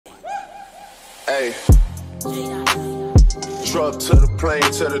Hey. Truck to the plane,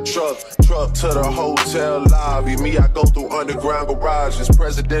 to the truck to the hotel lobby. Me, I go through underground garages,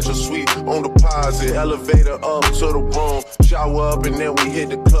 presidential suite on deposit, elevator up to the room, shower up and then we hit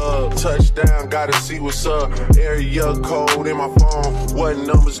the club. Touchdown, gotta see what's up. Area code in my phone. What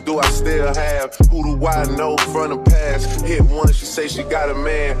numbers do I still have? Who do I know from the past? Hit one, she say she got a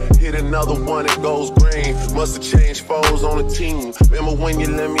man. Hit another one, it goes green. Must have changed foes on the team. Remember when you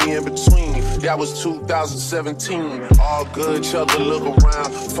let me in between? That was 2017. All good, chuck a look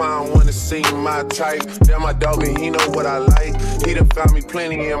around. Find one to see my type. Damn, my dog, and he know what I like. He done found me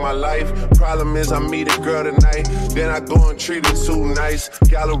plenty in my life. Problem is I meet a girl tonight, then I go and treat her too nice.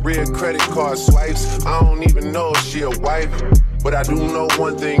 Galleria credit card swipes. I don't even know if she a wife, but I do know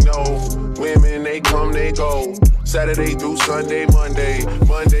one thing though. Women, they come, they go. Saturday through Sunday, Monday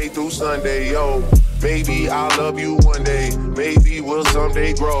through Sunday, yo. Baby, I'll love you one day. Maybe we'll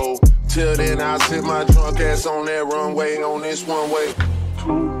someday grow. Till then, I'll sit my drunk ass on that runway, on this one way.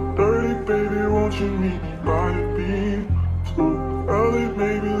 2:30, baby, won't you meet me by the beam? Too early,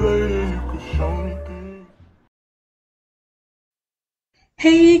 maybe later, you could show me things.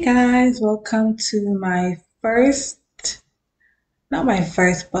 Hey guys, welcome to my first, not my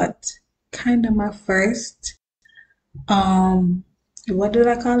first, but kind of my first, what did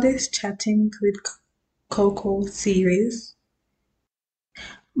I call this? Chatting with Coco series.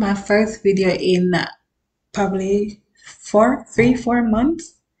 My first video in probably 4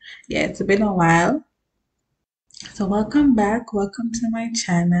 months. Yeah, it's been a while. So welcome back, welcome to my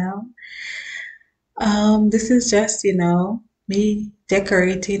channel. This is just, me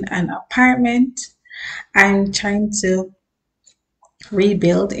decorating an apartment. I'm trying to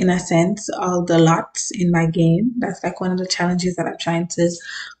rebuild, in a sense, all the lots in my game. That's like one of the challenges that I'm trying to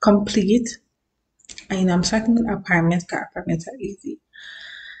complete. And I'm starting with apartments because apartments are easy.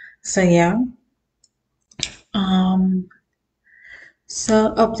 So yeah.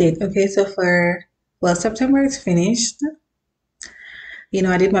 So update. Okay, so September is finished.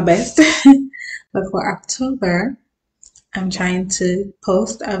 I did my best. But for October, I'm trying to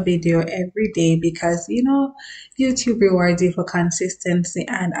post a video every day because YouTube rewards you for consistency,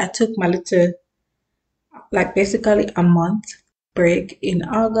 and I took my little, like, basically a month break in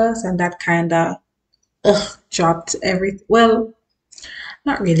August, and that kind of dropped well,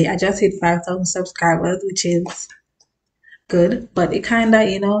 not really. I just hit 5,000 subscribers, which is good, but it kind of,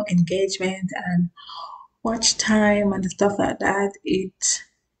 engagement and watch time and stuff like that, it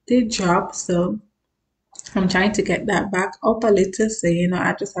did drop. So I'm trying to get that back up a little. So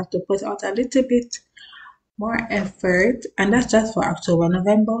I just have to put out a little bit more effort, and that's just for October.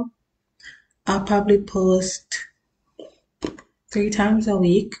 November, I'll probably post 3 times a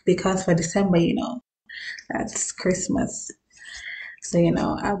week, because for December, that's Christmas. So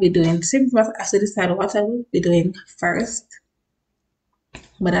I'll be doing SIMS. I have to decide what I will be doing first,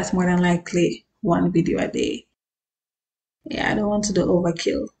 but that's more than likely 1 video a day. Yeah, I don't want to do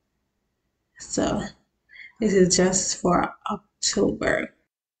overkill. So this is just for October.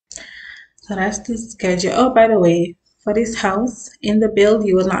 So that's the schedule. Oh, by the way, for this house, in the build,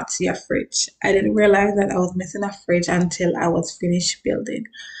 you will not see a fridge. I didn't realize that I was missing a fridge until I was finished building.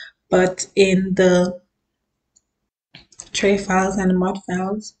 But in the tray files and mod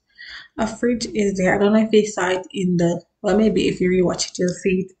files, a fridge is there. I don't know if you saw it in the, well, maybe if you rewatch it, you'll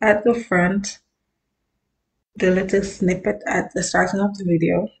see it at the front. The little snippet at the starting of the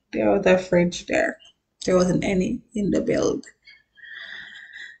video, there was a fridge there. There wasn't any in the build.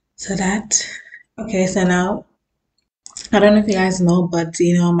 So that, okay, so now, I don't know if you guys know, but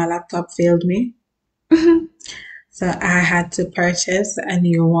my laptop failed me. So I had to purchase a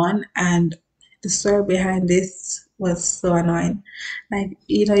new one, and the story behind this was so annoying. Like,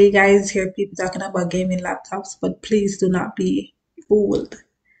 you guys hear people talking about gaming laptops, but please do not be fooled.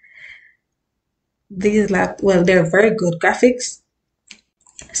 These they're very good. Graphics,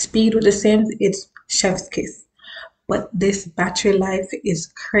 speed with the Sims, it's chef's kiss. But this battery life is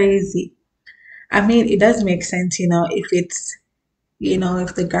crazy. I mean, it does make sense, if it's,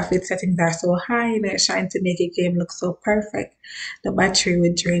 if the graphics settings are so high and they're trying to make a game look so perfect, the battery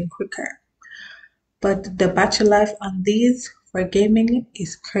would drain quicker. But the battery life on these for gaming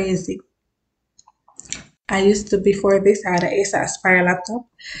is crazy. I used to, before this, I had an Acer Aspire laptop,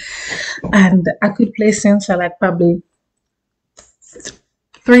 and I could play Sims for like probably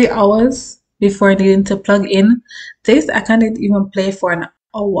 3 hours before needing to plug in. This, I can't even play for an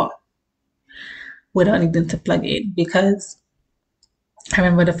hour without needing to plug in, because I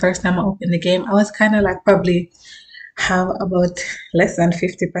remember the first time I opened the game, I was kind of like probably have about less than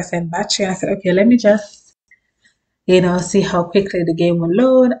 50% battery. I said, okay, let me just, see how quickly the game will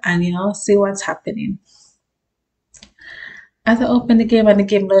load and, see what's happening. As I opened the game and the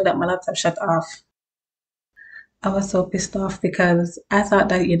game loaded up, my laptop shut off. I was so pissed off because I thought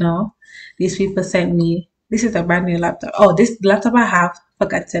that, these people sent me, this is a brand new laptop. Oh, this laptop I have,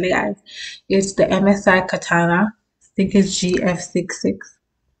 forgot to tell you guys, it's the MSI Katana. I think it's GF66.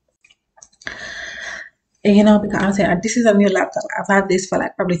 And, because I'm saying this is a new laptop. I've had this for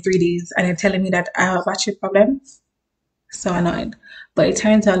like probably 3 days and they're telling me that I have a battery problem. So annoyed. But it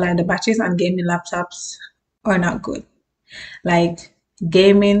turns out like the batteries on gaming laptops are not good. Like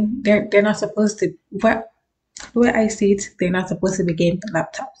gaming, they're not supposed to, the way I see it, they're not supposed to be gaming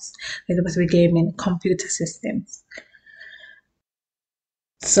laptops. They're supposed to be gaming computer systems.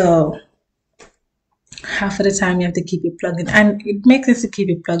 So half of the time you have to keep it plugged in, and it makes sense to keep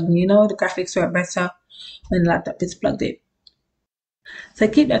it plugged in. The graphics work better when the laptop is plugged in. So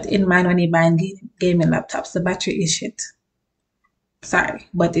keep that in mind when you buy gaming laptops. The battery is shit. Sorry,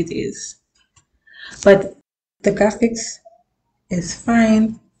 but it is. But the graphics is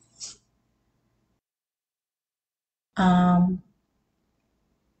fine.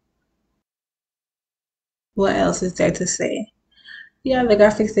 What else is there to say? Yeah, the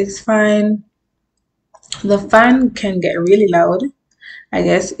graphics is fine. The fan can get really loud. I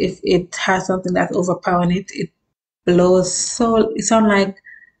guess if it has something that's overpowering it, it blows so it sounds like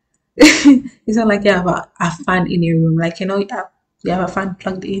it sounds like you have a fan in your room. Like you have a fan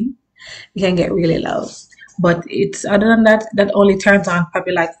plugged in, it can get really loud. But it's other than that, that only turns on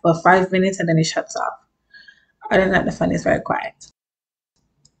probably like for 5 minutes and then it shuts off. Other than that, the fan is very quiet.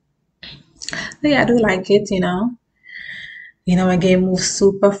 So yeah, I do like it, my game moves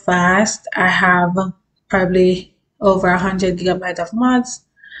super fast. I have probably over 100 gigabytes of mods.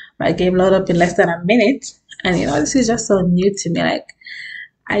 My game load up in less than a minute. And this is just so new to me. Like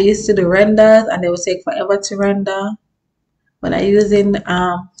I used to do renders and they would take forever to render. When I using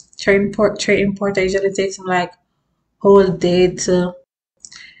tray importer, usually takes me like whole day to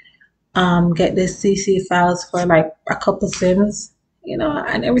get the CC files for like a couple sims,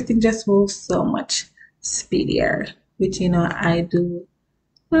 and everything just moves so much speedier, which I do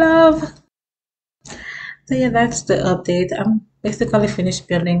love. So yeah, that's the update. I'm basically finished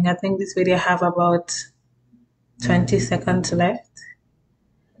building. I think this video have about 20 seconds left.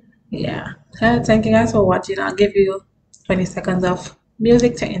 Yeah. So thank you guys for watching. I'll give you 20 seconds of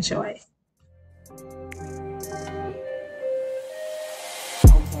music to enjoy.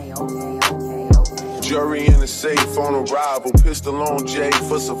 Jury in the safe on arrival, pistol on Jay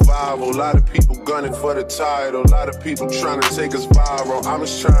for survival. A lot of people gunning for the title, a lot of people trying to take us viral. I'm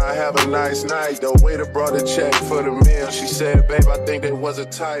just trying to have a nice night. The waiter brought a check for the meal. She said, babe, I think there was a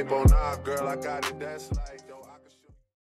typo. Nah, girl, I got it, that's like